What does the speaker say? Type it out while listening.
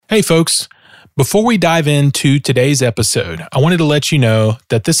Hey folks, before we dive into today's episode, I wanted to let you know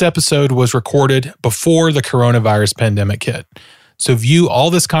that this episode was recorded before the coronavirus pandemic hit. So view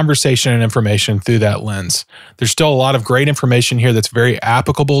all this conversation and information through that lens. There's still a lot of great information here that's very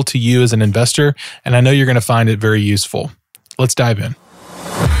applicable to you as an investor, and I know you're going to find it very useful. Let's dive in.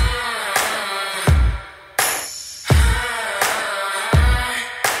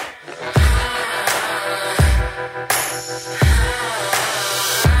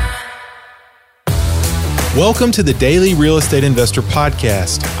 Welcome to the Daily Real Estate Investor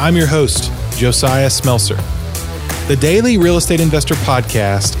Podcast. I'm your host, Josiah Smelser. The Daily Real Estate Investor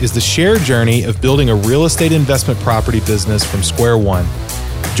Podcast is the shared journey of building a real estate investment property business from square one.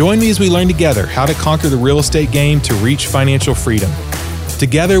 Join me as we learn together how to conquer the real estate game to reach financial freedom.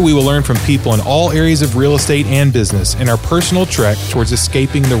 Together, we will learn from people in all areas of real estate and business in our personal trek towards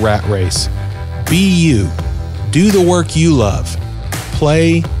escaping the rat race. Be you. Do the work you love.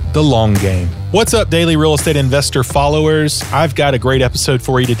 Play the long game. What's up, Daily Real Estate Investor followers? I've got a great episode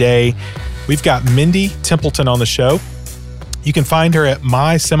for you today. We've got Mindy Templeton on the show. You can find her at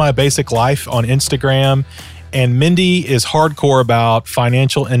My Semi-Basic Life on Instagram. And Mindy is hardcore about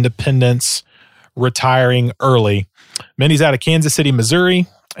financial independence, retiring early. Mindy's out of Kansas City, Missouri,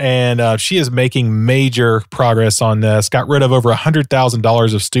 and she is making major progress on this. Got rid of over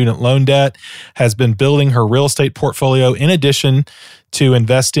 $100,000 of student loan debt, has been building her real estate portfolio in addition to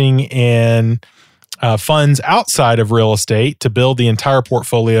investing in funds outside of real estate to build the entire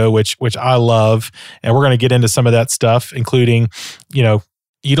portfolio, which I love. And we're going to get into some of that stuff, including,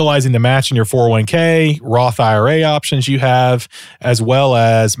 utilizing the match in your 401k, Roth IRA options you have, as well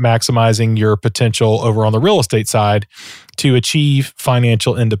as maximizing your potential over on the real estate side to achieve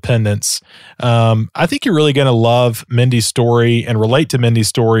financial independence. I think you're really going to love Mindy's story and relate to Mindy's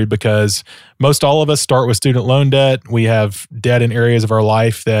story because most all of us start with student loan debt. We have debt in areas of our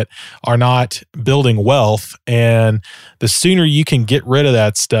life that are not building wealth. And the sooner you can get rid of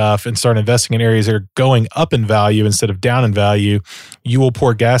that stuff and start investing in areas that are going up in value instead of down in value, you will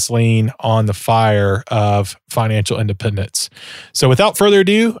pour gasoline on the fire of financial independence. So without further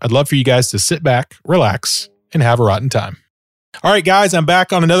ado, I'd love for you guys to sit back, relax, and have a rotten time. All right, guys, I'm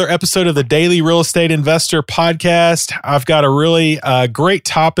back on another episode of the Daily Real Estate Investor Podcast. I've got a really great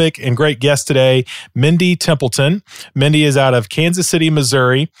topic and great guest today, Mindy Templeton. Mindy is out of Kansas City,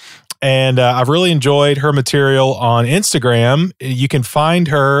 Missouri, and I've really enjoyed her material on Instagram. You can find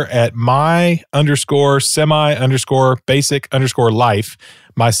her at my_semi_basic_life,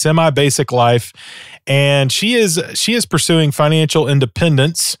 My Semi-Basic Life, and she is pursuing financial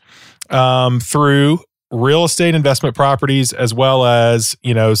independence through real estate investment properties, as well as,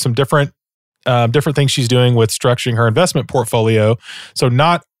 some different things she's doing with structuring her investment portfolio. So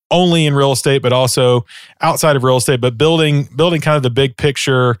not only in real estate, but also outside of real estate, but building kind of the big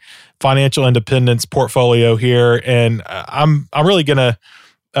picture financial independence portfolio here. And I'm really going to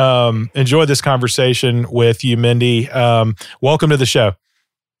enjoy this conversation with you, Mindy. Welcome to the show.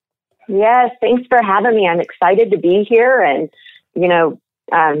 Yes, thanks for having me. I'm excited to be here and,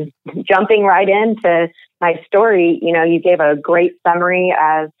 jumping right into my story, you gave a great summary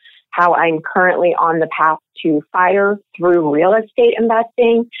of how I'm currently on the path to FIRE through real estate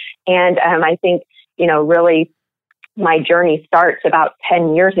investing. And I think, really my journey starts about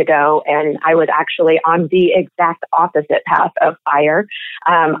 10 years ago, and I was actually on the exact opposite path of FIRE.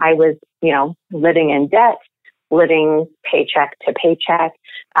 I was, living in debt, living paycheck to paycheck,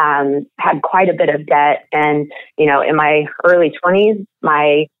 had quite a bit of debt. And, in my early 20s,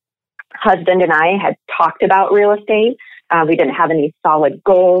 my husband and I had talked about real estate. We didn't have any solid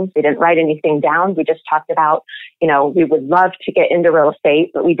goals. We didn't write anything down. We just talked about, we would love to get into real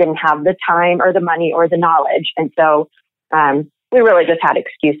estate, but we didn't have the time or the money or the knowledge. And so we really just had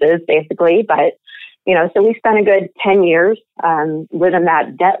excuses, basically. But, so we spent a good 10 years living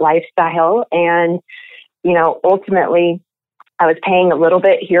that debt lifestyle. And, ultimately, I was paying a little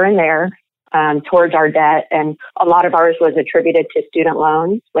bit here and there towards our debt. And a lot of ours was attributed to student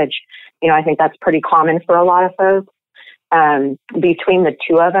loans, which, I think that's pretty common for a lot of folks. Between the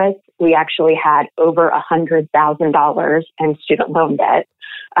two of us, we actually had over $100,000 in student loan debt.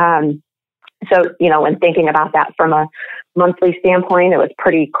 So, when thinking about that from a monthly standpoint, it was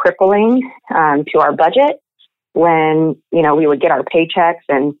pretty crippling to our budget when, we would get our paychecks.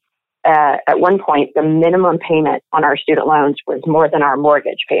 And at one point, the minimum payment on our student loans was more than our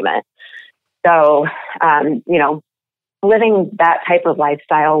mortgage payment. So, living that type of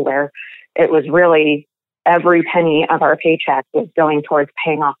lifestyle where it was really every penny of our paycheck was going towards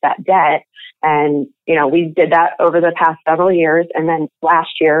paying off that debt. And, we did that over the past several years. And then last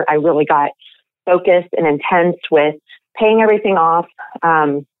year, I really got focused and intense with paying everything off,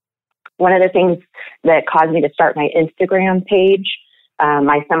 one of the things that caused me to start my Instagram page,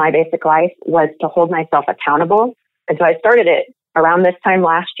 my semi-basic life, was to hold myself accountable. And so I started it around this time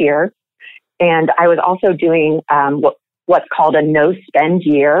last year. And I was also doing what's called a no-spend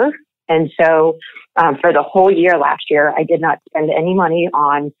year. And so for the whole year last year, I did not spend any money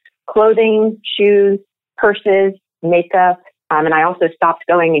on clothing, shoes, purses, makeup. And I also stopped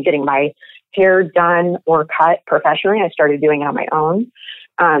going and getting my hair done or cut professionally. I started doing it on my own.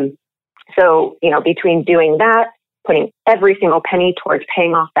 So, between doing that, putting every single penny towards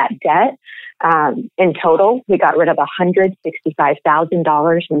paying off that debt, in total, we got rid of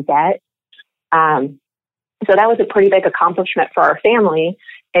 $165,000 in debt. So that was a pretty big accomplishment for our family.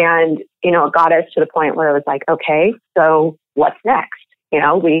 And, it got us to the point where it was like, okay, so what's next?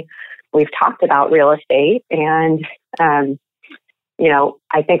 We've talked about real estate and,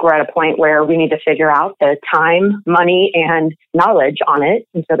 I think we're at a point where we need to figure out the time, money, and knowledge on it.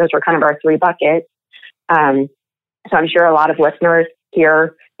 And so those were kind of our three buckets. So I'm sure a lot of listeners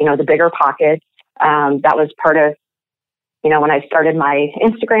hear, the bigger pockets. That was part of, when I started my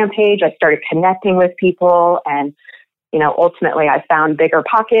Instagram page, I started connecting with people and, ultimately I found bigger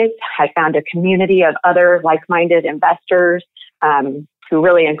pockets. I found a community of other like-minded investors who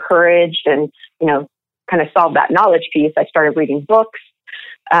really encouraged and, kind of solved that knowledge piece. I started reading books.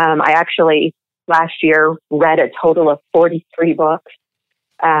 I actually last year read a total of 43 books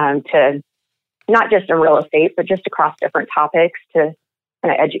to not just in real estate, but just across different topics to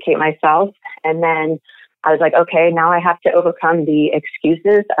kind of educate myself. And then I was like, okay, now I have to overcome the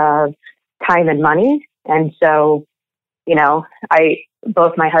excuses of time and money. And so,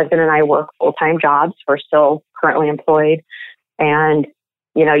 both my husband and I work full-time jobs. We're still currently employed. And,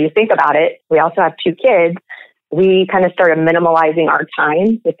 you think about it, we also have two kids. We kind of started minimalizing our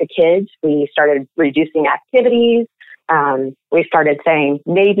time with the kids. We started reducing activities. We started saying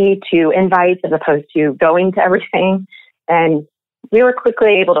maybe to invites as opposed to going to everything. And we were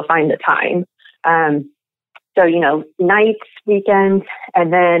quickly able to find the time. So, nights, weekends,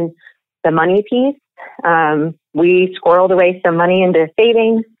 and then the money piece. We squirreled away some money into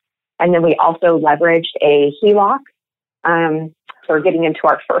savings. And then we also leveraged a HELOC for getting into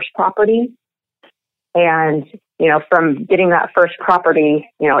our first property. And, from getting that first property,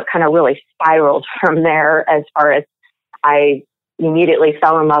 it kind of really spiraled from there as far as I immediately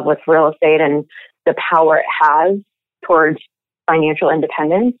fell in love with real estate and the power it has towards financial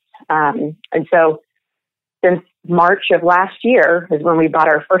independence. And so since March of last year is when we bought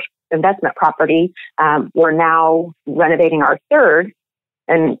our first investment property. We're now renovating our third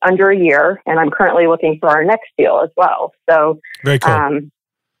in under a year, and I'm currently looking for our next deal as well. So very cool.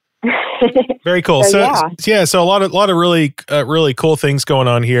 Very cool. So a lot of really cool things going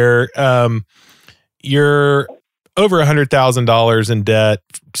on here. You're over $100,000 in debt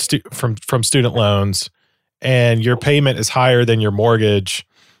from student loans, and your payment is higher than your mortgage.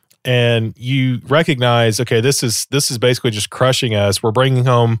 And you recognize, okay, this is basically just crushing us. We're bringing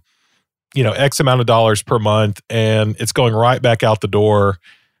home, X amount of dollars per month, and it's going right back out the door.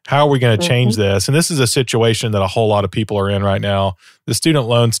 How are we going to change this? And this is a situation that a whole lot of people are in right now. The student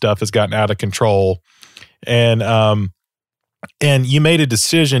loan stuff has gotten out of control. And you made a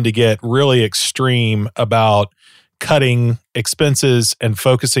decision to get really extreme about cutting expenses and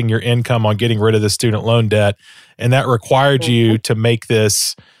focusing your income on getting rid of the student loan debt. And that required you to make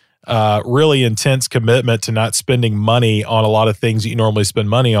this really intense commitment to not spending money on a lot of things that you normally spend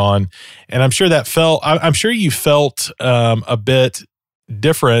money on. And I'm sure you felt a bit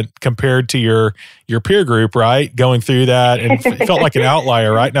different compared to your peer group, right? Going through that, and it felt like an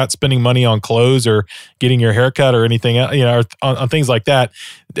outlier, right? Not spending money on clothes or getting your hair cut or anything, or on things like that.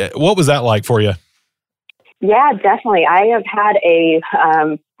 What was that like for you? Yeah, definitely. I've had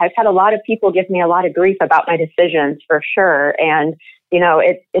a lot of people give me a lot of grief about my decisions for sure. And,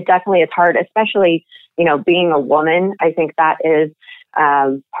 it definitely is hard, especially, being a woman. I think that is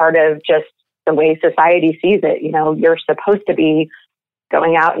part of just the way society sees it. You're supposed to be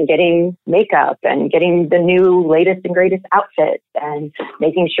going out and getting makeup and getting the new latest and greatest outfits and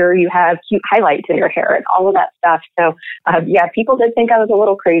making sure you have cute highlights in your hair and all of that stuff. So, people did think I was a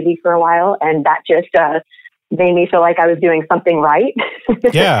little crazy for a while, and that just made me feel like I was doing something right.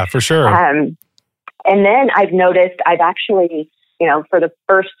 Yeah, for sure. And then I've noticed I've actually, for the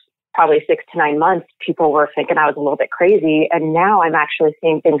first probably 6 to 9 months, people were thinking I was a little bit crazy. And now I'm actually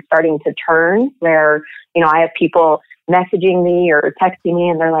seeing things starting to turn where, I have people messaging me or texting me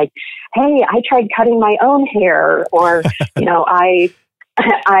and they're like, hey, I tried cutting my own hair, or, I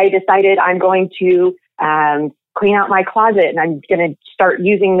decided I'm going to clean out my closet and I'm going to start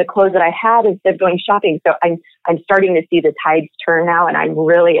using the clothes that I had instead of going shopping. So I'm starting to see the tides turn now. And I'm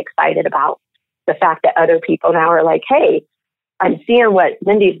really excited about the fact that other people now are like, hey, I'm seeing what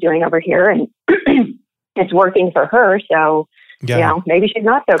Mindy's doing over here and it's working for her. So, maybe she's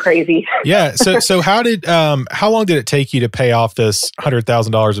not so crazy. Yeah. So how long did it take you to pay off this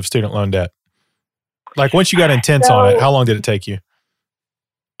 $100,000 of student loan debt? Like once you got intense on it, how long did it take you?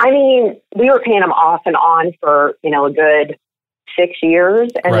 I mean, we were paying them off and on for, a good 6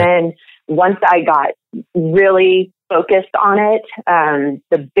 years. And then once I got really focused on it,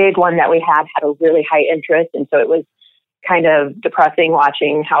 the big one that we had a really high interest. And so it was kind of depressing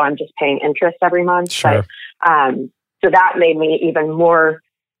watching how I'm just paying interest every month. Sure. But, so that made me even more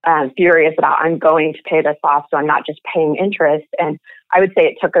furious about I'm going to pay this off. So I'm not just paying interest. And I would say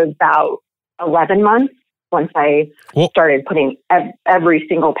it took about 11 months once I started putting every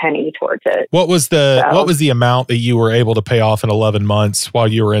single penny towards it. What was the amount that you were able to pay off in 11 months while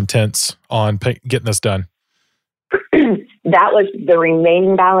you were intense on getting this done? That was the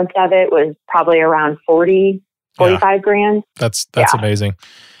remaining balance of it was probably around 45 grand. That's amazing.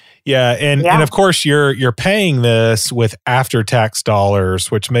 Yeah. And of course you're paying this with after-tax dollars,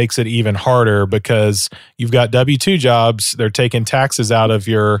 which makes it even harder because you've got W-2 jobs. They're taking taxes out of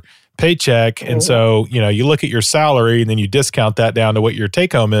your paycheck. And so, you look at your salary and then you discount that down to what your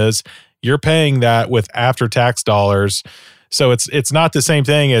take home is. You're paying that with after-tax dollars. So it's not the same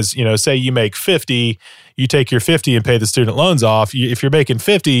thing as, say you make 50, you take your 50 and pay the student loans off. If you're making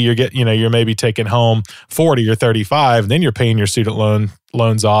 50, you're maybe taking home 40 or 35, and then you're paying your student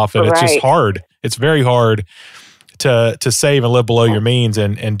loans off. And it's just hard. It's very hard to save and live below your means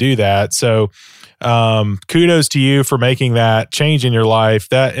and do that. So kudos to you for making that change in your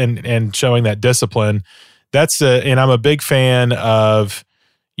life and showing that discipline. And I'm a big fan of,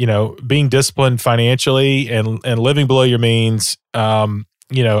 being disciplined financially and living below your means,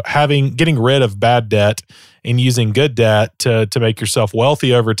 getting rid of bad debt and using good debt to make yourself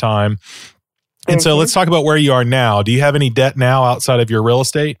wealthy over time. And so let's talk about where you are now. Do you have any debt now outside of your real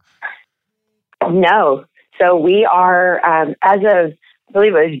estate? No. So we are, as of, I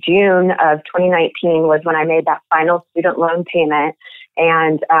believe it was June of 2019 was when I made that final student loan payment.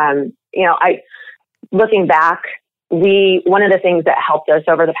 And, looking back, one of the things that helped us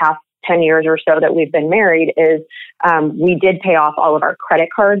over the past 10 years or so that we've been married is we did pay off all of our credit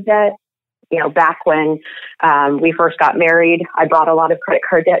card debt. Back when we first got married, I brought a lot of credit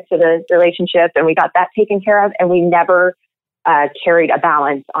card debt to the relationship and we got that taken care of. And we never carried a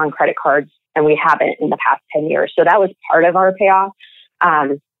balance on credit cards, and we haven't in the past 10 years. So that was part of our payoff.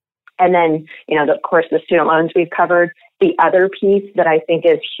 And then, of course, the student loans we've covered. The other piece that I think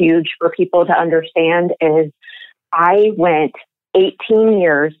is huge for people to understand is I went 18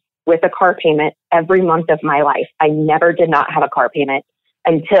 years with a car payment every month of my life. I never did not have a car payment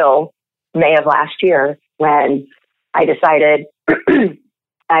until May of last year when I decided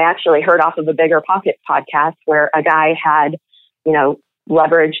I actually heard off of a Bigger Pockets podcast where a guy had,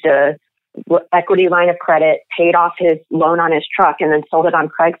 leveraged a equity line of credit, paid off his loan on his truck, and then sold it on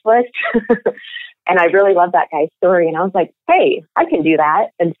Craigslist. And I really loved that guy's story. And I was like, hey, I can do that.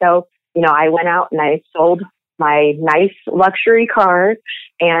 And so, I went out and I sold my nice luxury car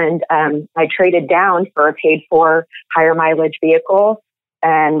and I traded down for a paid for higher mileage vehicle.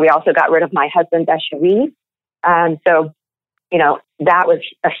 And we also got rid of my husband's SUV. So, that was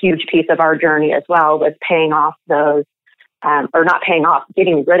a huge piece of our journey as well, was paying off those, or not paying off,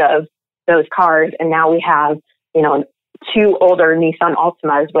 getting rid of those cars. And now we have, 2 older Nissan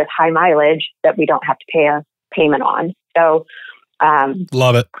Altimas with high mileage that we don't have to pay a payment on. So,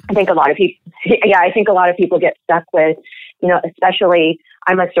 love it. I think a lot of people get stuck with, especially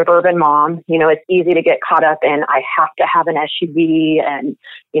I'm a suburban mom, it's easy to get caught up in, I have to have an SUV and,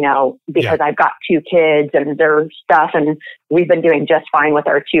 because I've got 2 kids and their stuff. And we've been doing just fine with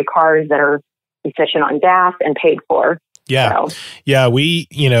our 2 cars that are efficient on gas and paid for. Yeah. So. Yeah. We,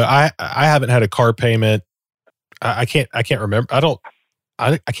 I haven't had a car payment. I can't remember. I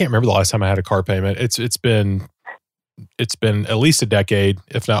can't remember the last time I had a car payment. It's been at least a decade,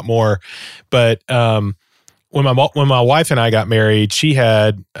 if not more. But, when my wife and I got married, she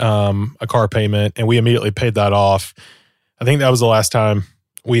had a car payment and we immediately paid that off. I think that was the last time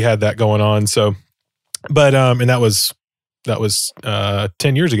we had that going on. So, but, and that was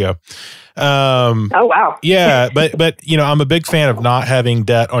 10 years ago. Oh, wow. Yeah. But, I'm a big fan of not having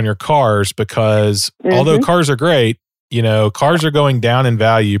debt on your cars because although cars are great, cars are going down in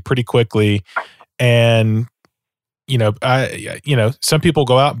value pretty quickly. And, some people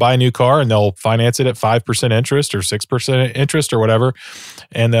go out and buy a new car and they'll finance it at 5% interest or 6% interest or whatever.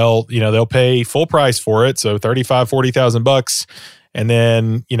 And they'll pay full price for it. So $35,000-$40,000. And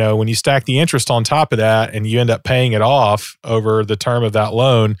then, when you stack the interest on top of that and you end up paying it off over the term of that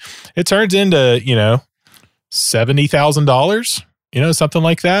loan, it turns into, $70,000, something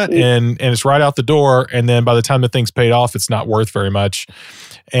like that. And it's right out the door. And then by the time the thing's paid off, it's not worth very much.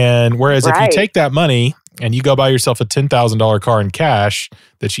 And whereas if you take that money and you go buy yourself a $10,000 car in cash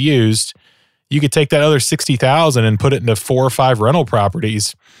that's used, you could take that other $60,000 and put it into 4 or 5 rental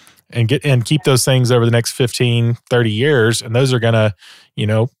properties and keep those things over the next 15, 30 years. And those are going to,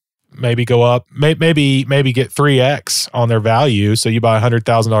 maybe go up, maybe get 3x on their value. So you buy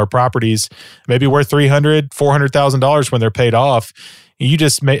 $100,000 properties, maybe worth $300,000, $400,000 when they're paid off. You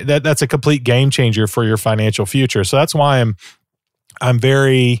just that's a complete game changer for your financial future. So that's why I'm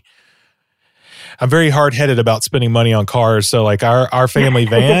very hard-headed about spending money on cars. So like our family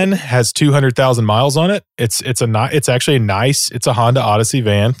van has 200,000 miles on it. It's actually it's a Honda Odyssey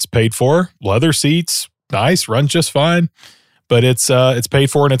van. It's paid for, leather seats, nice, runs just fine. But it's paid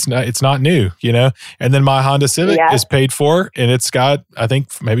for and it's not new, And then my Honda Civic is paid for and it's got, I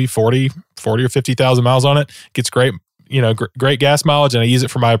think, maybe 40 or 50,000 miles on it. Gets great, great gas mileage, and I use it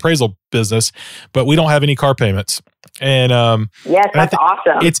for my appraisal business. But we don't have any car payments. And that's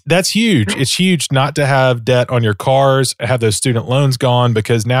awesome. That's huge. It's huge not to have debt on your cars, have those student loans gone,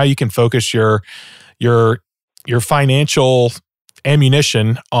 because now you can focus your financial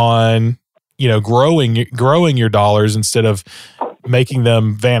ammunition on growing your dollars instead of making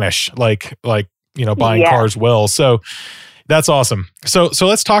them vanish like buying cars will. So that's awesome. So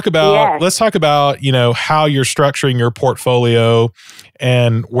let's talk about how you're structuring your portfolio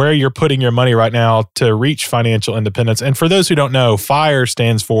and where you're putting your money right now to reach financial independence. And for those who don't know, FIRE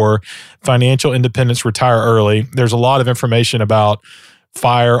stands for Financial Independence Retire Early. There's a lot of information about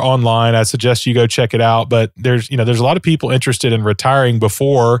FIRE online. I suggest you go check it out. But there's a lot of people interested in retiring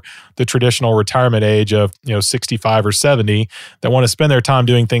before the traditional retirement age of 65 or 70 that want to spend their time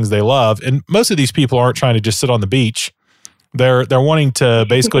doing things they love. And most of these people aren't trying to just sit on the beach. They're wanting to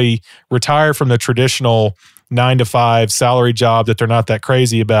basically retire from the traditional 9-to-5 salary job that they're not that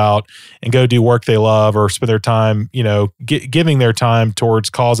crazy about and go do work they love or spend their time, giving their time towards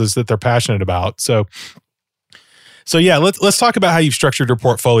causes that they're passionate about. So yeah, let's talk about how you've structured your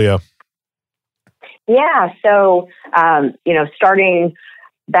portfolio. Yeah. So, starting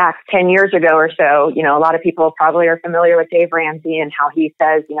back 10 years ago or so, a lot of people probably are familiar with Dave Ramsey and how he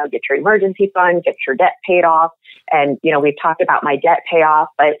says, get your emergency fund, get your debt paid off. And, we've talked about my debt payoff,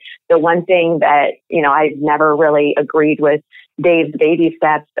 but the one thing that, I've never really agreed with Dave's baby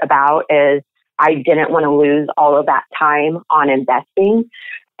steps about is I didn't want to lose all of that time on investing.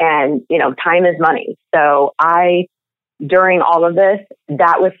 And, time is money. So during all of this,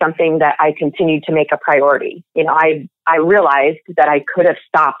 that was something that I continued to make a priority. I realized that I could have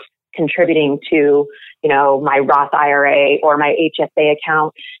stopped contributing to, my Roth IRA or my HSA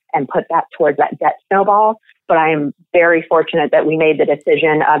account and put that towards that debt snowball. But I am very fortunate that we made the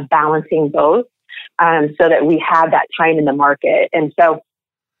decision of balancing both so that we have that time in the market. And so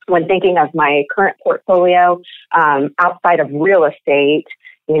when thinking of my current portfolio, outside of real estate,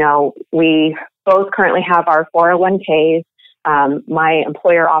 we both currently have our 401ks. My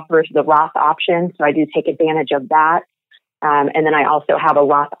employer offers the Roth option, so I do take advantage of that. And then I also have a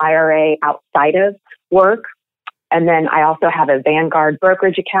Roth IRA outside of work. And then I also have a Vanguard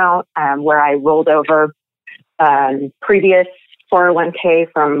brokerage account where I rolled over previous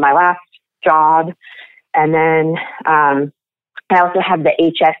 401k from my last job. And then I also have the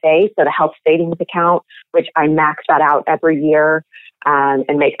HSA, so the health savings account, which I max that out every year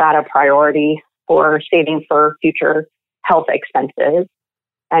and make that a priority for saving for future health expenses.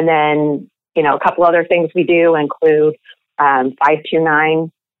 And then, a couple other things we do include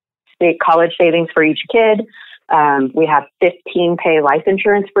 529 state college savings for each kid. We have 15-pay life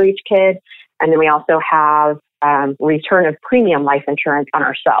insurance for each kid. And then we also have return of premium life insurance on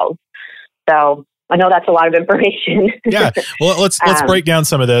ourselves. So I know that's a lot of information. Yeah. Well, let's break down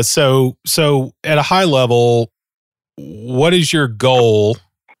some of this. So at a high level, what is your goal?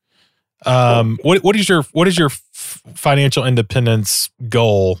 What is your financial independence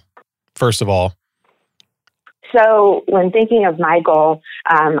goal, first of all? So when thinking of my goal,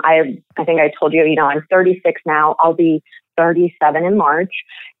 I think I told you, I'm 36 now. I'll be 37 in March.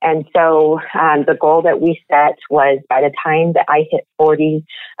 And so the goal that we set was by the time that I hit 40,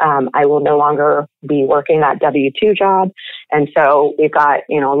 I will no longer be working that W-2 job. And so we've got,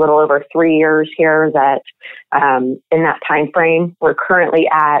 a little over 3 years here that in that time frame, we're currently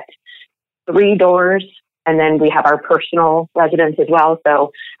at 3 doors And then we have our personal residence as well.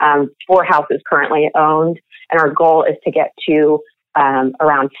 So 4 houses currently owned. And our goal is to get to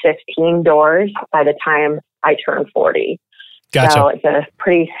around 15 doors by the time I turn 40. Gotcha. So it's a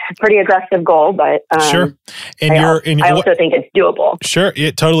pretty aggressive goal, but sure. And I also think it's doable. Sure,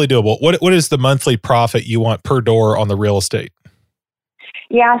 totally doable. What is the monthly profit you want per door on the real estate?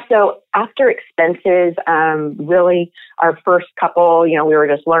 Yeah, so after expenses, really our first couple, we were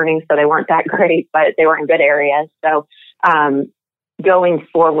just learning, so they weren't that great, but they were in good areas. So going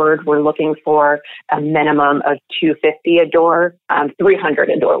forward, we're looking for a minimum of $250 a door.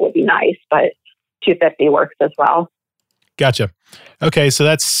 $300 a door would be nice, but $250 works as well. Gotcha. Okay, so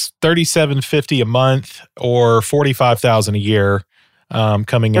that's $3,750 a month or $45,000 a year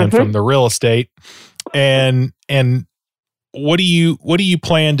coming in from the real estate. And what do you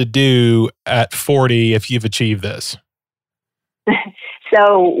plan to do at 40 if you've achieved this?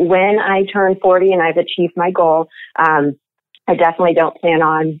 So when I turn 40 and I've achieved my goal, I definitely don't plan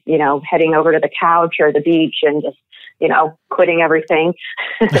on, heading over to the couch or the beach and just, quitting everything.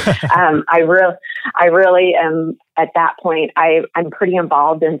 I really am at that point. I'm pretty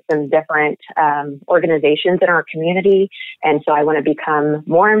involved in some different organizations in our community. And so I want to become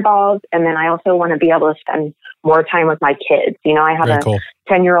more involved. And then I also want to be able to spend more time with my kids. I have a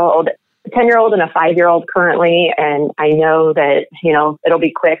 10-year-old and a 5-year-old currently. And I know that, it'll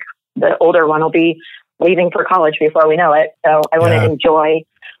be quick. The older one will be leaving for college before we know it. So I want to enjoy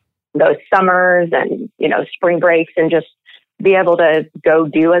those summers and, spring breaks and just be able to go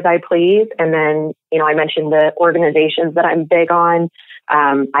do as I please. And then, I mentioned the organizations that I'm big on.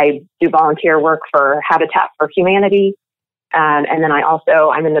 I do volunteer work for Habitat for Humanity. And then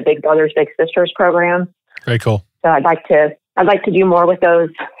I'm in the Big Brothers Big Sisters program. Very cool. So I'd like to do more with those.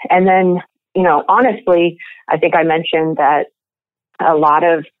 And then, honestly, I think I mentioned that a lot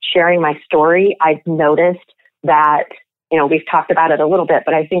of sharing my story, I've noticed that, we've talked about it a little bit,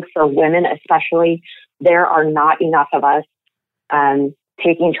 but I think for women especially, there are not enough of us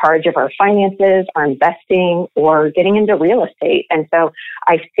taking charge of our finances, our investing, or getting into real estate. And so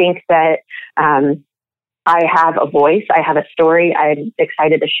I think that I have a voice, I have a story. I'm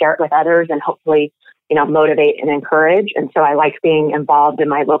excited to share it with others and hopefully, motivate and encourage. And so I like being involved in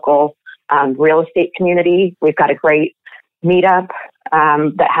my local real estate community. We've got a great meetup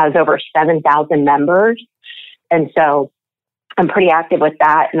that has over 7,000 members. And so I'm pretty active with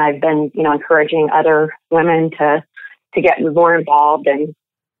that. And I've been, encouraging other women to get more involved and,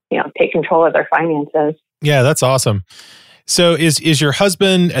 take control of their finances. Yeah, that's awesome. So is your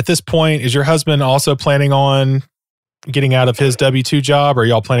husband at this point, also planning on getting out of his W-2 job? Or are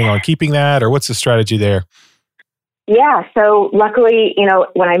y'all planning on keeping that? Or what's the strategy there? Yeah. So luckily,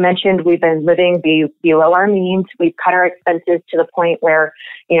 when I mentioned we've been living below our means, we've cut our expenses to the point where,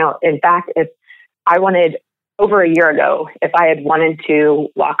 in fact, if I wanted over a year ago, if I had wanted to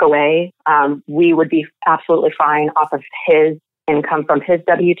walk away, we would be absolutely fine off of his income from his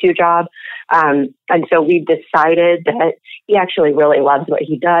W-2 job. And so we've decided that he actually really loves what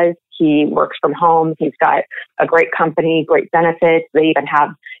he does. He works from home. He's got a great company, great benefits. They even have,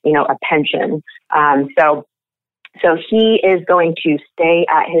 a pension. So he is going to stay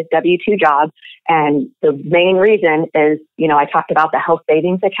at his W-2 job. And the main reason is, I talked about the health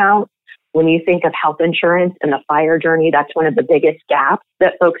savings account. When you think of health insurance and the FIRE journey, that's one of the biggest gaps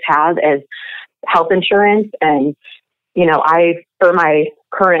that folks have is health insurance. And, for my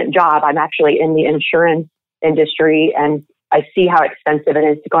current job, I'm actually in the insurance industry and I see how expensive it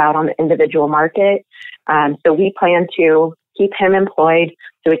is to go out on the individual market. So we plan to keep him employed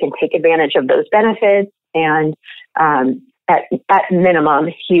so we can take advantage of those benefits. And at minimum,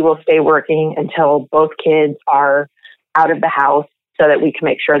 he will stay working until both kids are out of the house so that we can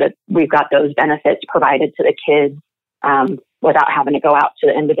make sure that we've got those benefits provided to the kids without having to go out to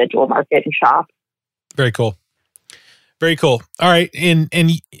the individual market and shop. Very cool. Very cool. All right. And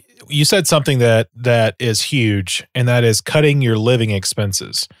you said something that is huge, and that is cutting your living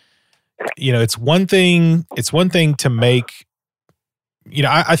expenses. It's one thing to make,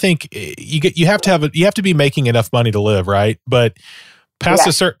 I think you have to be making enough money to live, right? But past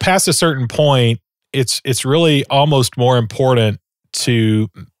a certain point, it's really almost more important to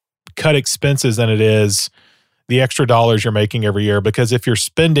cut expenses than it is the extra dollars you're making every year. Because if you're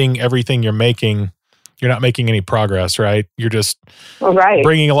spending everything you're making, you're not making any progress, right? You're just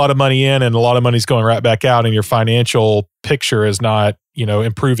bringing a lot of money in and a lot of money's going right back out, and your financial picture is not,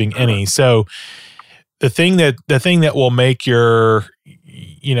 improving any. So the thing that will make your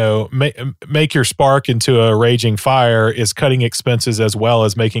make your spark into a raging fire is cutting expenses as well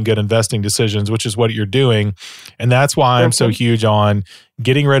as making good investing decisions, which is what you're doing. And that's why I'm so huge on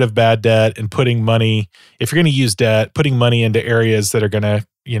getting rid of bad debt and putting money, if you're going to use debt, putting money into areas that are going to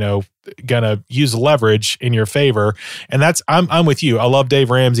use leverage in your favor. And I'm with you. I love Dave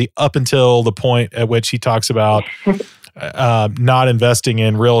Ramsey up until the point at which he talks about not investing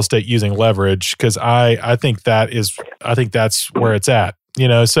in real estate using leverage, because I think that's where it's at.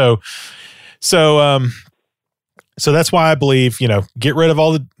 So that's why I believe, get rid of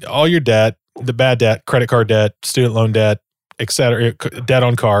all your debt, the bad debt, credit card debt, student loan debt, et cetera, debt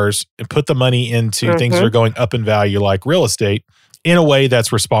on cars, and put the money into things that are going up in value, like real estate, in a way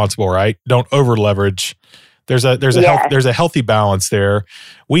that's responsible, right? Don't over leverage. There's a healthy balance there.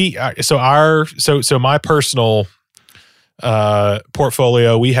 So my personal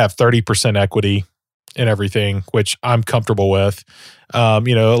portfolio, we have 30% equity in everything, which I'm comfortable with. A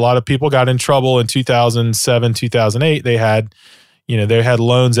lot of people got in trouble in 2007, 2008. They had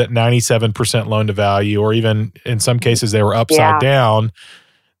loans at 97% loan to value, or even in some cases they were upside down.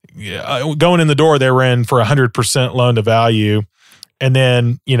 Going in the door, they were in for 100% loan to value. And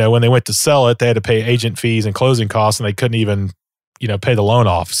then, when they went to sell it, they had to pay agent fees and closing costs, and they couldn't even, pay the loan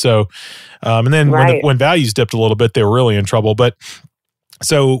off. So, and then when values dipped a little bit, they were really in trouble. But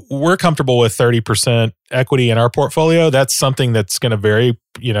so we're comfortable with 30% equity in our portfolio. That's something that's going to vary,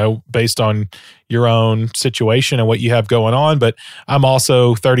 based on your own situation and what you have going on. But I'm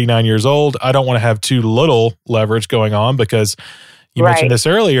also 39 years old. I don't want to have too little leverage going on, because you mentioned this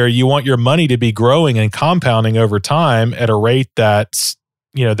earlier. You want your money to be growing and compounding over time at a rate that's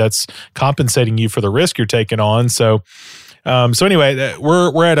compensating you for the risk you're taking on. So anyway,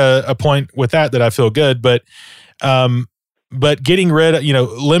 we're at a point with that I feel good, but getting rid of,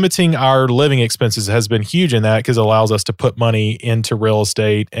 limiting our living expenses has been huge in that, because it allows us to put money into real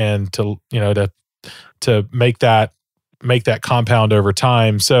estate and to make that compound over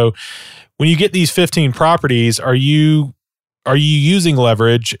time. So when you get these 15 properties, are you using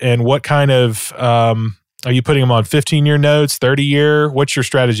leverage, and what kind of, are you putting them on 15-year notes, 30-year? What's your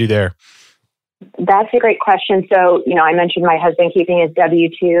strategy there? That's a great question. So, I mentioned my husband keeping his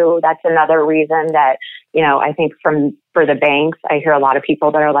W-2. That's another reason that, I think for the banks, I hear a lot of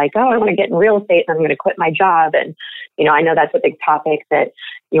people that are like, oh, I want to get in real estate and I'm going to quit my job. And, I know that's a big topic, that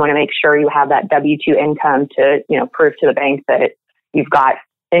you want to make sure you have that W-2 income to, prove to the bank that you've got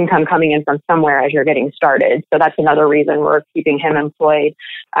income coming in from somewhere as you're getting started. So that's another reason we're keeping him employed.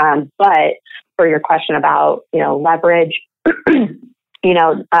 But for your question about, leverage,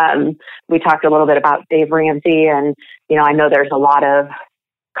 we talked a little bit about Dave Ramsey, and, I know there's a lot of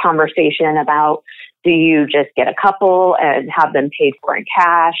conversation about, do you just get a couple and have them paid for in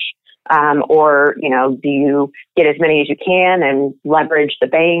cash? Or, do you get as many as you can and leverage the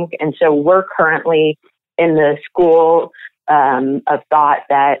bank? And so we're currently in the school of thought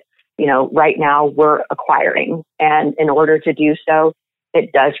that, right now we're acquiring. And in order to do so,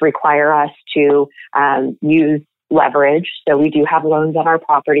 it does require us to use leverage. So we do have loans on our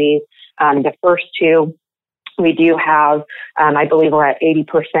properties. The first two, we do have, I believe we're at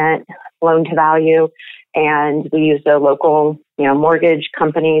 80% loan to value. And we use the local, mortgage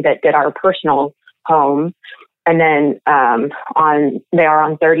company that did our personal home. And then they are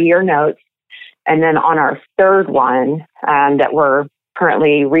on 30-year notes. And then on our third one that we're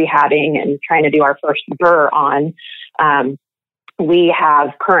currently rehabbing and trying to do our first BRRRR on, we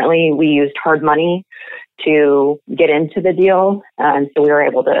used hard money to get into the deal. And so we were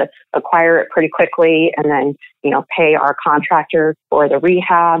able to acquire it pretty quickly and then, pay our contractor for the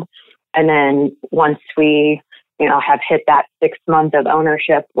rehab. And then once we, have hit that 6 month of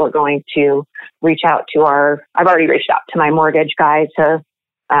ownership, we're going to reach out to I've already reached out to my mortgage guy to,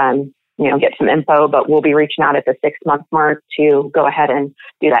 get some info, but we'll be reaching out at the 6 month mark to go ahead and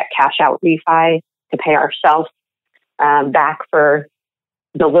do that cash out refi to pay ourselves back for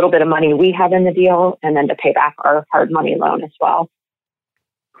the little bit of money we have in the deal, and then to pay back our hard money loan as well.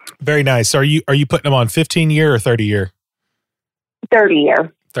 Very nice. So are you putting them on 15-year or 30-year?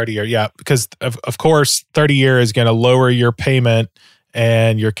 30-year. 30-year, yeah. Because of course, 30-year is going to lower your payment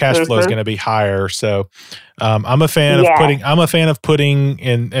and your cash flow is going to be higher. So I'm a fan of putting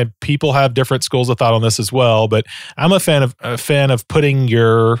in, and people have different schools of thought on this as well, but I'm a fan of putting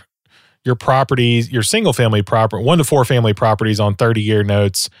your properties, your single family property, 1 to 4 family properties on 30-year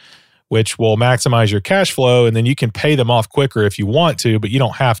notes, which will maximize your cash flow, and then you can pay them off quicker if you want to, but you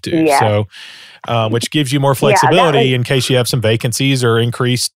don't have to. Yeah. So, which gives you more flexibility in case you have some vacancies or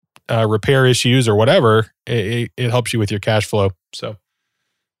increased repair issues or whatever. It helps you with your cash flow. So,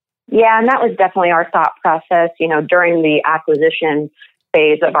 yeah, and that was definitely our thought process. During the acquisition,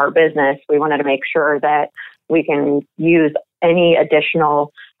 phase of our business, we wanted to make sure that we can use any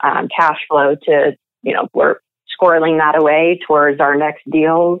additional cash flow to, we're squirreling that away towards our next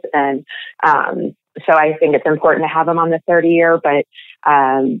deals. And so I think it's important to have them on the 30-year. But,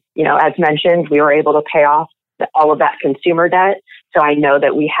 as mentioned, we were able to pay off all of that consumer debt. So I know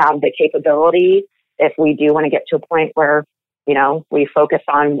that we have the capability, if we do want to get to a point where, we focus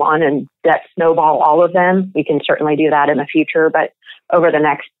on one and debt snowball all of them, we can certainly do that in the future. But over the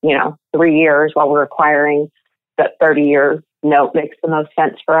next, 3 years while we're acquiring, that 30-year note makes the most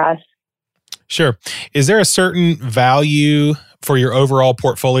sense for us. Sure. Is there a certain value for your overall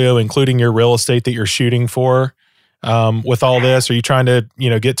portfolio, including your real estate, that you're shooting for with all this? Are you trying to,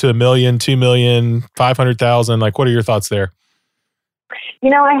 get to $1 million, $2 million, 500,000? Like, what are your thoughts there?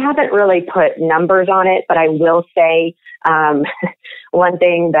 I haven't really put numbers on it, but I will say one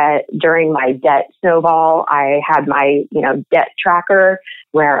thing that during my debt snowball, I had my, debt tracker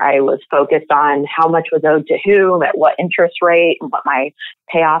where I was focused on how much was owed to whom, at what interest rate, and what my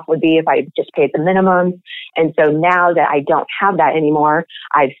payoff would be if I just paid the minimum. And so now that I don't have that anymore,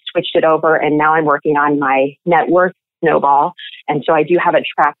 I've switched it over, and now I'm working on my net worth snowball. And so I do have a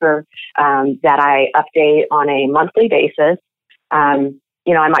tracker that I update on a monthly basis.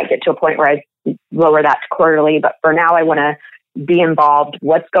 I might get to a point where I lower that to quarterly, but for now I want to be involved,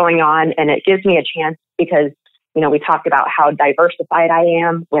 what's going on. And it gives me a chance because, we talked about how diversified I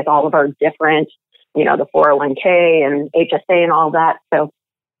am with all of our different, the 401k and HSA and all that. So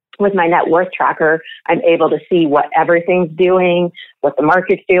with my net worth tracker, I'm able to see what everything's doing, what the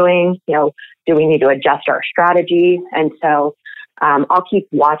market's doing, do we need to adjust our strategy? And so I'll keep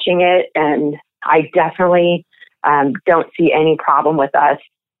watching it. And I definitely don't see any problem with us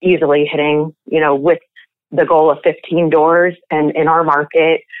easily hitting, with the goal of 15 doors. And in our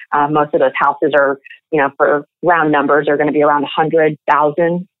market, most of those houses are, for round numbers, are going to be around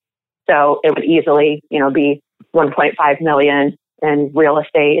 100,000. So it would easily, be 1.5 million in real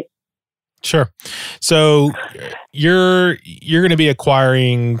estate. Sure. So you're going to be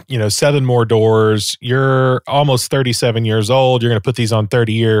acquiring, 7 more doors. You're almost 37 years old. You're going to put these on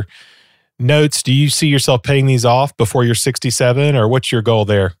 30-year notes. Do you see yourself paying these off before you're 67, or what's your goal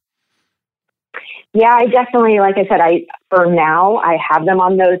there? Yeah, I definitely, like I said, for now, I have them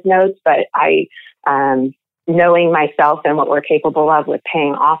on those notes, but knowing myself and what we're capable of with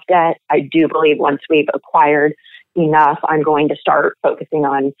paying off debt, I do believe once we've acquired enough, I'm going to start focusing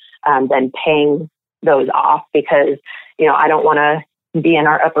on then paying those off because, I don't want to be in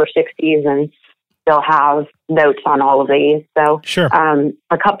our upper 60s and still have notes on all of these. So sure.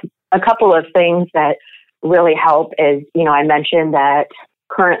 A couple of things that really help is, I mentioned that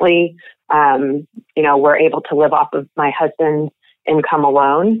currently, we're able to live off of my husband's income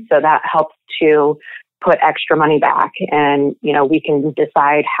alone. So that helps to put extra money back. And, we can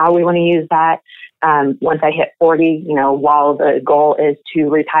decide how we want to use that. Once I hit 40, while the goal is to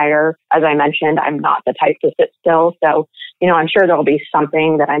retire, as I mentioned, I'm not the type to sit still. So, I'm sure there'll be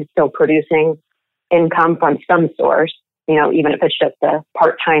something that I'm still producing income from some source, even if it's just a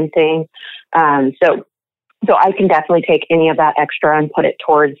part-time thing. So I can definitely take any of that extra and put it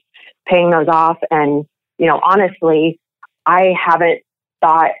towards paying those off. And, honestly, I haven't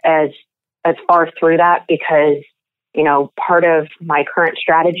thought as far through that because, part of my current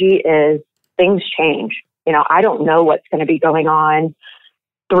strategy is things change. I don't know what's going to be going on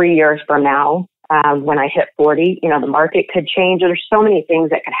 3 years from now. When I hit 40, the market could change. There's so many things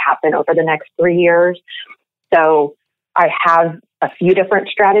that could happen over the next 3 years. So I have a few different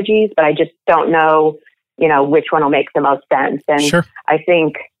strategies, but I just don't know, which one will make the most sense. And sure. I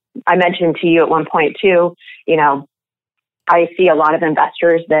think I mentioned to you at one point too, I see a lot of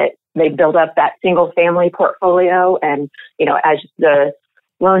investors that they build up that single family portfolio. And, as the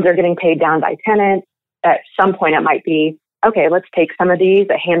loans are getting paid down by tenants, at some point it might be, okay, let's take some of these,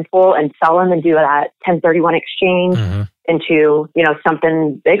 a handful, and sell them and do that 1031 exchange into,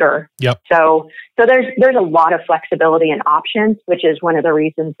 something bigger. Yep. So there's a lot of flexibility and options, which is one of the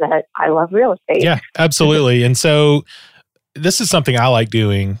reasons that I love real estate. Yeah, absolutely. And so this is something I like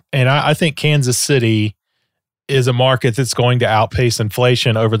doing. And I think Kansas City is a market that's going to outpace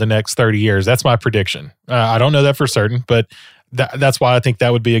inflation over the next 30 years. That's my prediction. I don't know that for certain, but that's why I think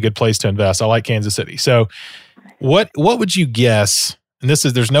that would be a good place to invest. I like Kansas City. So what would you guess, and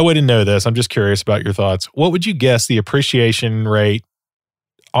there's no way to know this, I'm just curious about your thoughts. What would you guess the appreciation rate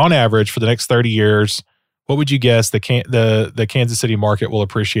on average for the next 30 years? What would you guess the Kansas City market will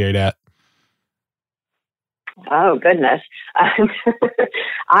appreciate at? Oh, goodness.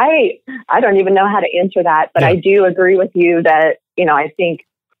 I don't even know how to answer that, but yeah. I do agree with you that, I think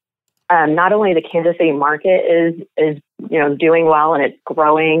not only the Kansas City market is doing well and it's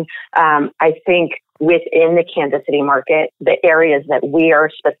growing. I think within the Kansas City market, the areas that we are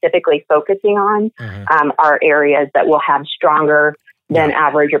specifically focusing on are areas that will have stronger than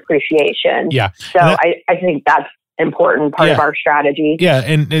average appreciation. Yeah. So I think that's important part of our strategy. Yeah.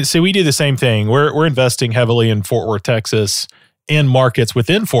 And so we do the same thing. We're investing heavily in Fort Worth, Texas, in markets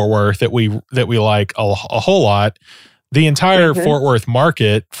within Fort Worth that we like a whole lot. The entire Fort Worth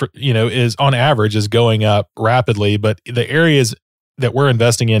market is on average is going up rapidly, but the areas that we're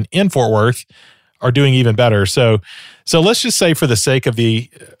investing in Fort Worth are doing even better. So let's just say for the sake of the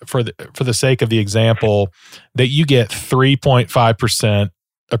example that you get 3.5%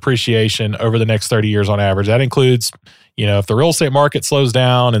 appreciation over the next 30 years on average. That includes, if the real estate market slows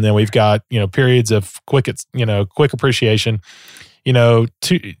down and then we've got, periods of quick appreciation,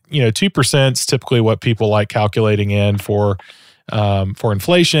 2% is typically what people like calculating in for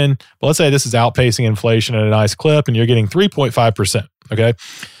inflation. But let's say this is outpacing inflation at a nice clip and you're getting 3.5%. Okay.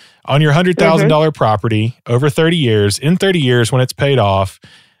 On your $100,000 property over 30 years, in 30 years when it's paid off,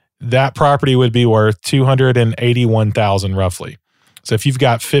 that property would be worth $281,000 roughly. So if you've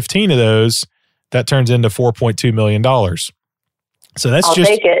got 15 of those, that turns into $4.2 million. So that's I'll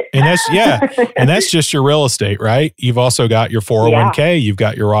take it. And that's just your real estate, right? You've also got your 401k, you've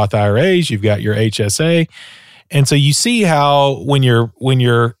got your Roth IRAs, you've got your HSA. And so you see how when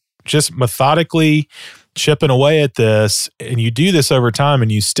you're just methodically chipping away at this and you do this over time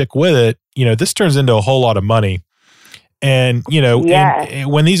and you stick with it, this turns into a whole lot of money. And, and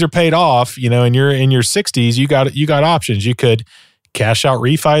when these are paid off, and you're in your 60s, you got options. You could cash out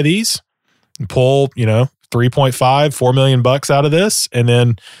refi these and pull, 3.5, 4 million bucks out of this and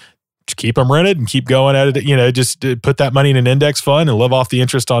then just keep them rented and keep going at it. Just put that money in an index fund and live off the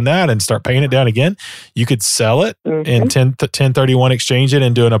interest on that and start paying it down again. You could sell it and 1031 exchange it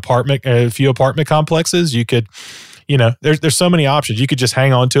into a few apartment complexes. You could, there's so many options. You could just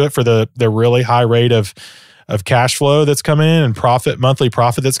hang on to it for the really high rate of cash flow that's coming in and monthly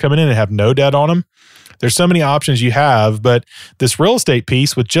profit that's coming in and have no debt on them. There's so many options you have, but this real estate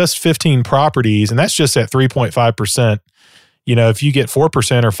piece with just 15 properties, and that's just at 3.5%. If you get 4% or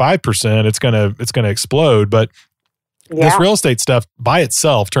 5%, it's gonna explode. But this real estate stuff by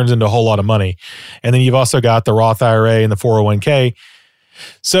itself turns into a whole lot of money. And then you've also got the Roth IRA and the 401k.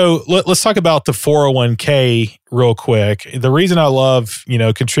 So let's talk about the 401k real quick. The reason I love,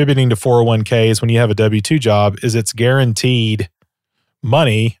 contributing to 401k is when you have a W-2 job is it's guaranteed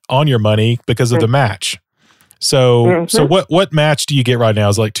money on your money because of the match. So what match do you get right now?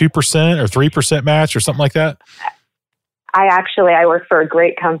 Is it like 2% or 3% match or something like that? I work for a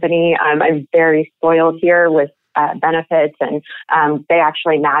great company. I'm very spoiled here with benefits, and they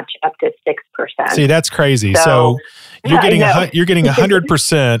actually match up to 6%. See, that's crazy. So you're getting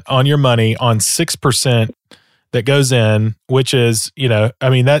 100% on your money on 6% that goes in, which is,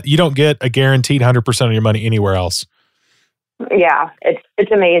 that you don't get a guaranteed 100% of your money anywhere else. Yeah,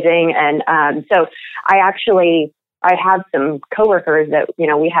 it's amazing. And so I have some coworkers that,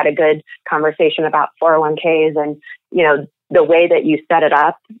 we had a good conversation about 401ks, and, the way that you set it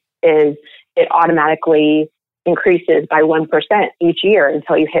up is it automatically increases by 1% each year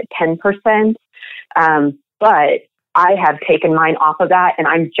until you hit 10%. But I have taken mine off of that and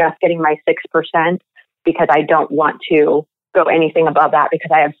I'm just getting my 6% because I don't want to go anything above that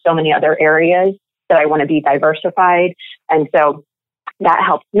because I have so many other areas that I want to be diversified. And so that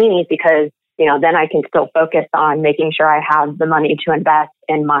helps me because, then I can still focus on making sure I have the money to invest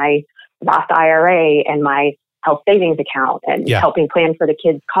in my Roth IRA and my health savings account and helping plan for the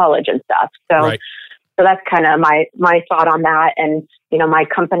kids' college and stuff. So, So that's kind of my thought on that. And, my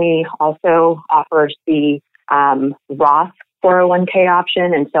company also offers the Roth 401k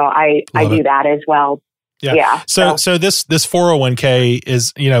option. And so I do that as well. Yeah. So this 401k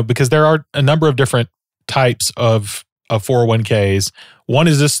is, because there are a number of different types of 401ks. One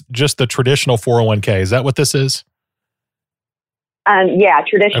is this just the traditional 401k. Is that what this is?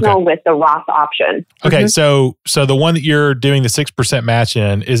 Traditional with the Roth option. Okay, so the one that you're doing the 6% match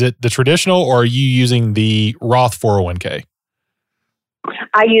in, is it the traditional or are you using the Roth 401k?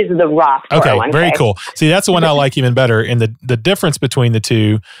 I use the Roth 401k. Okay, very cool. See, that's the one I like even better. And the difference between the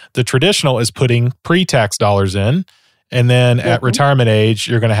two, the traditional is putting pre-tax dollars in, and then at retirement age,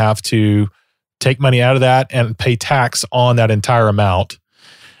 you're going to have to take money out of that and pay tax on that entire amount.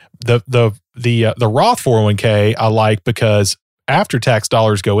 The Roth 401k I like because after-tax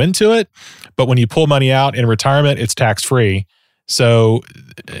dollars go into it, but when you pull money out in retirement, it's tax-free. So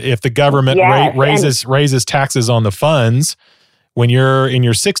if the government raises taxes on the funds, when you're in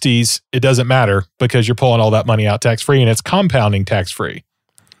your 60s, it doesn't matter because you're pulling all that money out tax-free and it's compounding tax-free.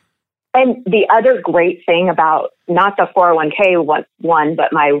 And the other great thing about not the 401k one,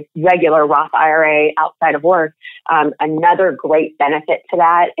 but my regular Roth IRA outside of work, another great benefit to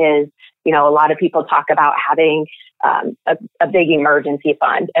that is, a lot of people talk about having a big emergency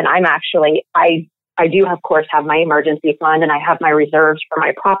fund. And I do, of course, have my emergency fund and I have my reserves for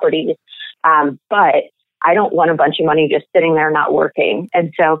my properties. But I don't want a bunch of money just sitting there not working.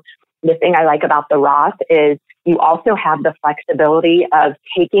 And so the thing I like about the Roth is you also have the flexibility of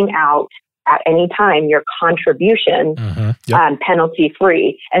taking out at any time your contribution penalty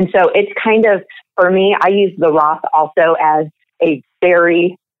free. And so it's kind of, for me, I use the Roth also as a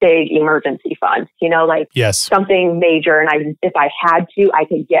very big emergency fund, something major. And if I had to, I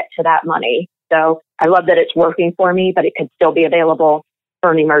could get to that money. So I love that it's working for me, but it could still be available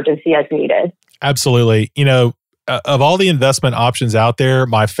for an emergency as needed. Absolutely. Of all the investment options out there,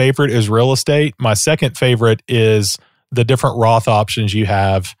 my favorite is real estate. My second favorite is the different Roth options you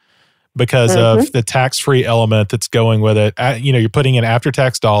have because of the tax-free element that's going with it. You're putting in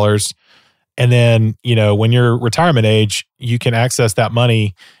after-tax dollars, and then, when you're retirement age, you can access that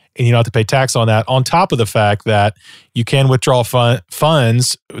money and you don't have to pay tax on that, on top of the fact that you can withdraw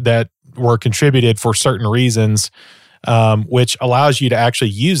funds that were contributed for certain reasons, which allows you to actually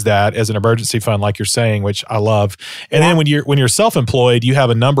use that as an emergency fund, like you're saying, which I love. And then when you're self-employed, you have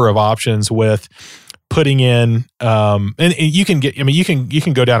a number of options with putting in, and you can you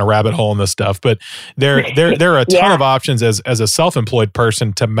can go down a rabbit hole in this stuff, but there are a ton of options as a self-employed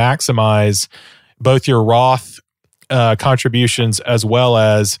person to maximize both your Roth contributions as well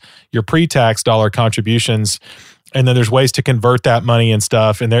as your pre-tax dollar contributions. And then there's ways to convert that money and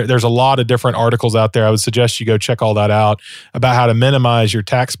stuff. And there's a lot of different articles out there. I would suggest you go check all that out about how to minimize your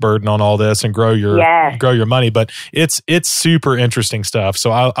tax burden on all this and grow your money. But it's super interesting stuff.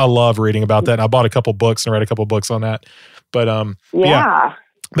 So I love reading about that. And I bought a couple books and read a couple books on that. But yeah.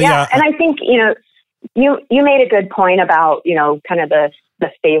 And I think, you made a good point about, kind of the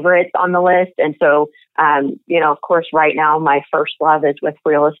favorites on the list. And so, of course, right now, my first love is with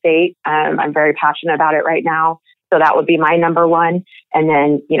real estate. I'm very passionate about it right now. So that would be my number one. And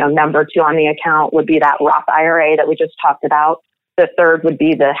then, number two on the account would be that Roth IRA that we just talked about. The third would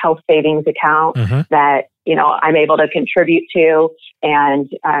be the health savings account that, I'm able to contribute to and,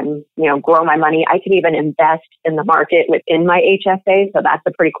 grow my money. I can even invest in the market within my HSA. So that's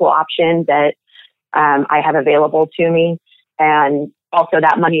a pretty cool option that I have available to me. And also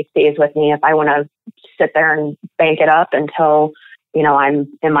that money stays with me if I want to sit there and bank it up until,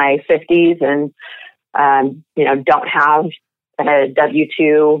 I'm in my 50s and, don't have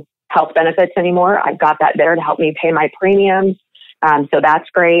W-2 health benefits anymore. I've got that there to help me pay my premiums. So that's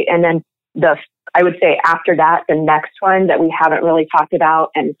great. And then I would say after that, the next one that we haven't really talked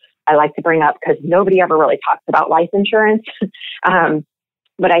about, and I like to bring up because nobody ever really talks about life insurance.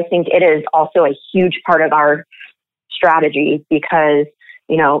 But I think it is also a huge part of our strategy because,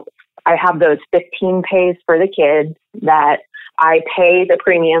 I have those 15 pays for the kids that I pay the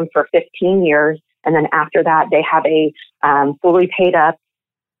premium for 15 years. And then after that, they have a fully paid up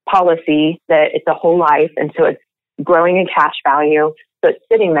policy that it's a whole life. And so it's growing in cash value. So it's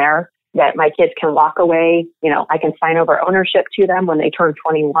sitting there that my kids can walk away. I can sign over ownership to them when they turn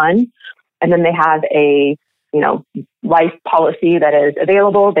 21. And then they have a, life policy that is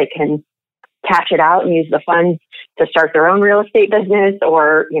available. They can cash it out and use the funds to start their own real estate business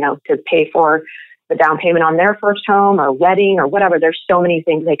or, to pay for the down payment on their first home or wedding or whatever. There's so many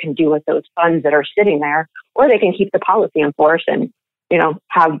things they can do with those funds that are sitting there, or they can keep the policy in force and,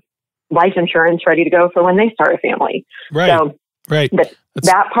 have life insurance ready to go for when they start a family. Right. So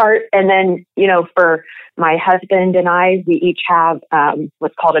that part. And then, for my husband and I, we each have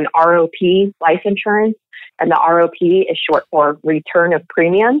what's called an ROP life insurance. And the ROP is short for return of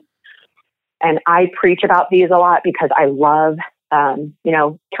premium. And I preach about these a lot because I love,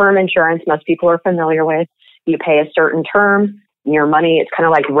 term insurance. Most people are familiar with. You pay a certain term, your money, it's kind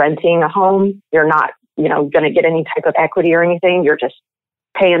of like renting a home. You're not, going to get any type of equity or anything. You're just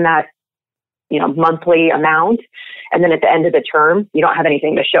paying that, monthly amount. And then at the end of the term, you don't have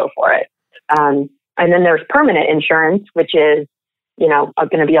anything to show for it. And then there's permanent insurance, which is,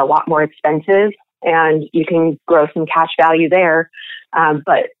 going to be a lot more expensive and you can grow some cash value there.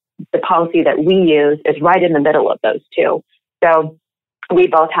 But the policy that we use is right in the middle of those two. So we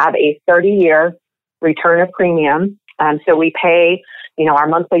both have a 30-year return of premium. So we pay, our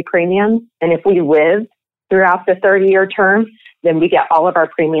monthly premium. And if we live throughout the 30-year term, then we get all of our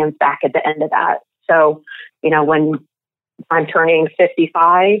premiums back at the end of that. So, when I'm turning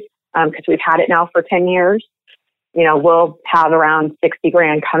 55, because we've had it now for 10 years, we'll have around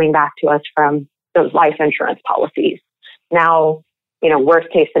 $60,000 coming back to us from those life insurance policies. Now, worst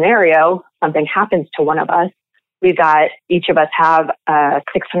case scenario, something happens to one of us. Each of us have a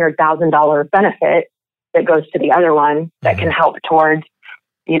 $600,000 benefit that goes to the other one that can help towards,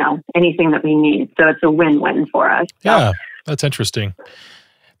 anything that we need. So it's a win-win for us. Yeah, that's interesting.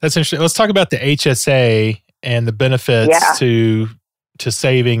 Let's talk about the HSA and the benefits to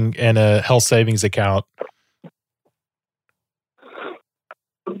saving in a health savings account.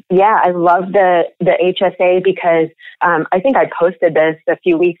 Yeah, I love the HSA because I think I posted this a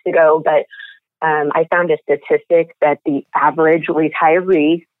few weeks ago, but I found a statistic that the average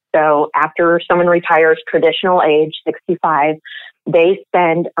retiree, so after someone retires traditional age, 65, they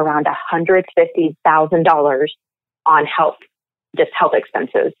spend around $150,000 on just health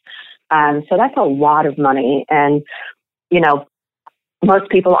expenses. So that's a lot of money. And, most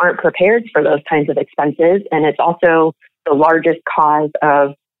people aren't prepared for those kinds of expenses. And it's also the largest cause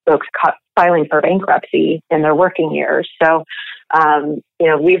of folks filing for bankruptcy in their working years. So,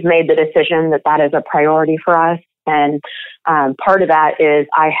 we've made the decision that is a priority for us. And part of that is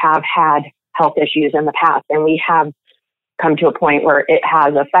I have had health issues in the past, and we have come to a point where it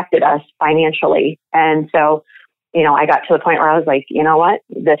has affected us financially. And so, I got to the point where I was like, you know what,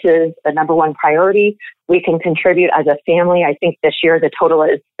 this is the number one priority. We can contribute as a family. I think this year the total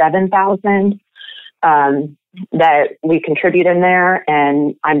is $7,000 that we contribute in there,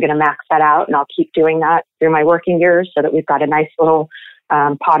 and I'm going to max that out, and I'll keep doing that through my working years so that we've got a nice little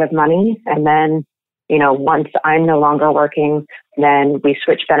pot of money. And then, once I'm no longer working, then we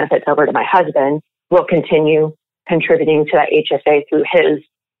switch benefits over to my husband. We'll continue contributing to that HSA through his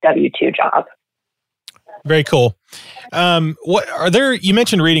W-2 job. Very cool. You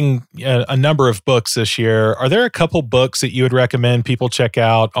mentioned reading a number of books this year. Are there a couple books that you would recommend people check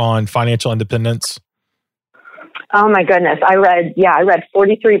out on financial independence? Oh my goodness. I read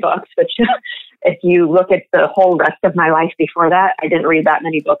 43 books, which if you look at the whole rest of my life before that, I didn't read that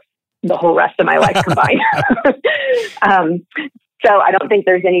many books the whole rest of my life combined. So I don't think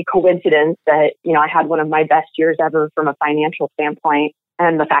there's any coincidence that, I had one of my best years ever from a financial standpoint.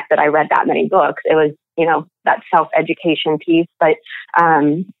 And the fact that I read that many books, it was, that self-education piece. But,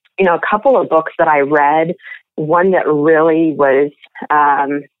 a couple of books that I read, one that really was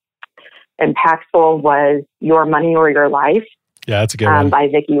impactful was Your Money or Your Life. Yeah, that's a good one. By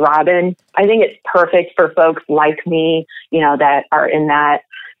Vicki Robin. I think it's perfect for folks like me, that are in that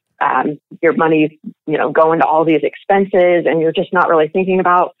your money's, going to all these expenses, and you're just not really thinking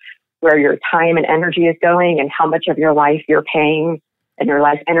about where your time and energy is going and how much of your life you're paying and your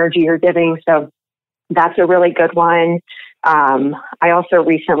life energy you're giving. So that's a really good one. I also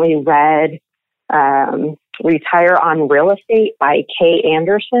recently read Retire on Real Estate by Kay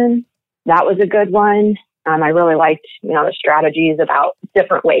Anderson. That was a good one. I really liked, the strategies about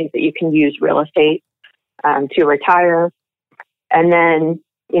different ways that you can use real estate to retire. And then,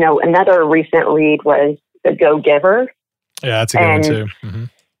 another recent read was The Go-Giver. Yeah, that's a good one too. Mm-hmm.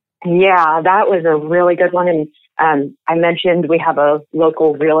 Yeah, that was a really good one. And I mentioned we have a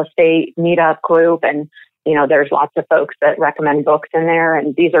local real estate meetup group, and, there's lots of folks that recommend books in there.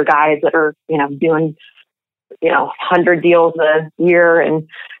 And these are guys that are, doing, 100 deals a year. And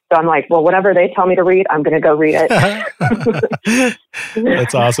so I'm like, well, whatever they tell me to read, I'm going to go read it.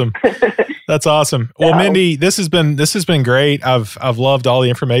 That's awesome. That's awesome. Well, Mindy, this has been great. I've loved all the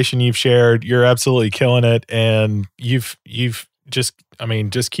information you've shared. You're absolutely killing it. And you've just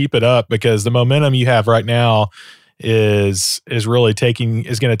keep it up, because the momentum you have right now is going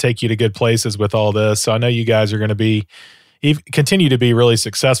to take you to good places with all this. So I know you guys are going to continue to be really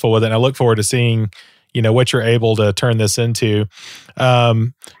successful with it. And I look forward to seeing, what you're able to turn this into.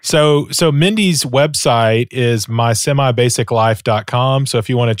 So Mindy's website is mysemibasiclife.com. So if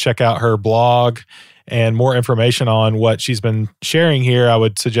you want to check out her blog and more information on what she's been sharing here, I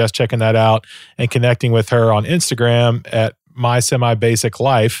would suggest checking that out and connecting with her on Instagram at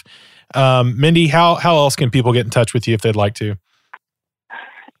mysemibasiclife. Mindy, how else can people get in touch with you if they'd like to?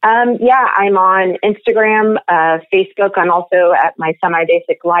 I'm on Instagram, Facebook. I'm also at My Semi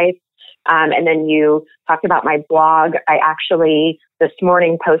Basic Life. And then you talked about my blog. I actually this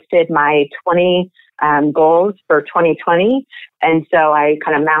morning posted my 20 goals for 2020. And so I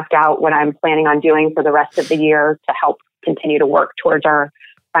kind of mapped out what I'm planning on doing for the rest of the year to help continue to work towards our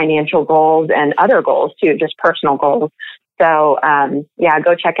financial goals and other goals too, just personal goals. So,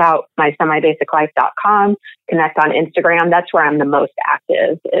 go check out mysemibasiclife.com, connect on Instagram. That's where I'm the most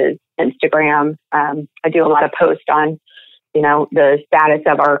active, is Instagram. I do a lot of posts on, the status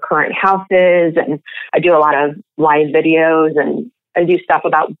of our current houses, and I do a lot of live videos, and I do stuff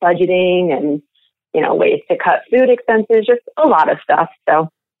about budgeting and, ways to cut food expenses, just a lot of stuff. So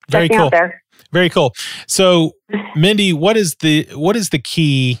Very check me cool. out there. Very cool. So, Mindy, what is the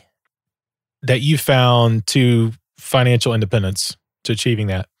key that you found to financial independence, to achieving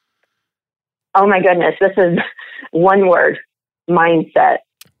that? Oh my goodness, this is one word: mindset.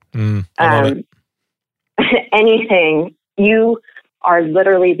 I love it. Anything, you are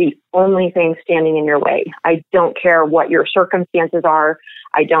literally the only thing standing in your way. I don't care what your circumstances are.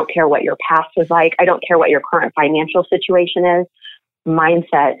 I don't care what your past was like. I don't care what your current financial situation is.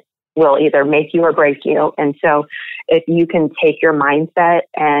 Mindset will either make you or break you. And so if you can take your mindset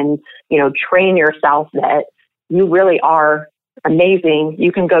and, train yourself that you really are amazing, you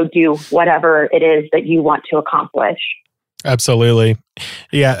can go do whatever it is that you want to accomplish. Absolutely.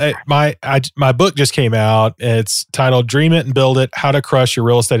 Yeah. My book just came out. It's titled Dream It and Build It: How to Crush Your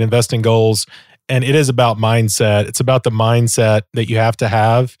Real Estate Investing Goals. And it is about mindset. It's about the mindset that you have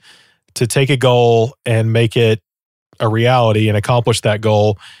to take a goal and make it a reality and accomplish that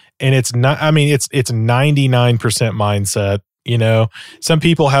goal. And it's not, it's 99% mindset. Some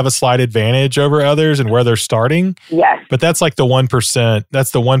people have a slight advantage over others and where they're starting. Yes. But that's like the 1%.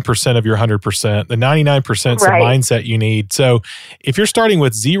 That's the 1% of your 100%. The 99% is the mindset you need. So if you're starting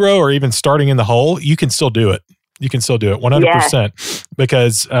with zero or even starting in the hole, you can still do it. You can still do it 100%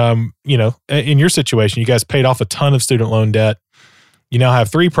 because, in your situation, you guys paid off a ton of student loan debt. You now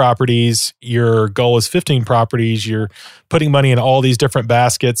have 3 properties. Your goal is 15 properties. You're putting money in all these different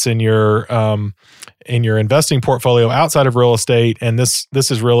baskets in your investing portfolio outside of real estate. And this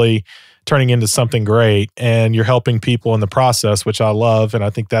is really turning into something great. And you're helping people in the process, which I love. And I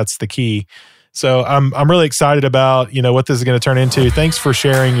think that's the key. So I'm really excited about, what this is going to turn into. Thanks for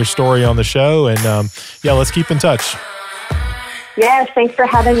sharing your story on the show. And let's keep in touch. Yes. Thanks for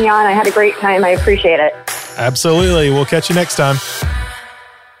having me on. I had a great time. I appreciate it. Absolutely. We'll catch you next time.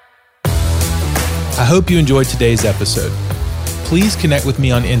 I hope you enjoyed today's episode. Please connect with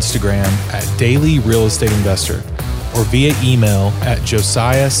me on Instagram at Daily Real Estate Investor or via email at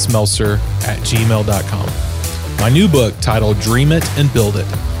josiahsmelser@gmail.com. My new book titled Dream It and Build It: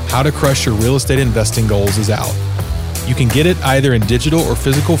 How to Crush Your Real Estate Investing Goals is out. You can get it either in digital or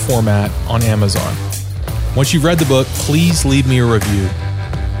physical format on Amazon. Once you've read the book, please leave me a review.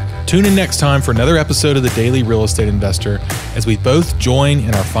 Tune in next time for another episode of the Daily Real Estate Investor as we both join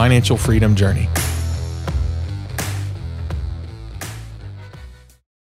in our financial freedom journey.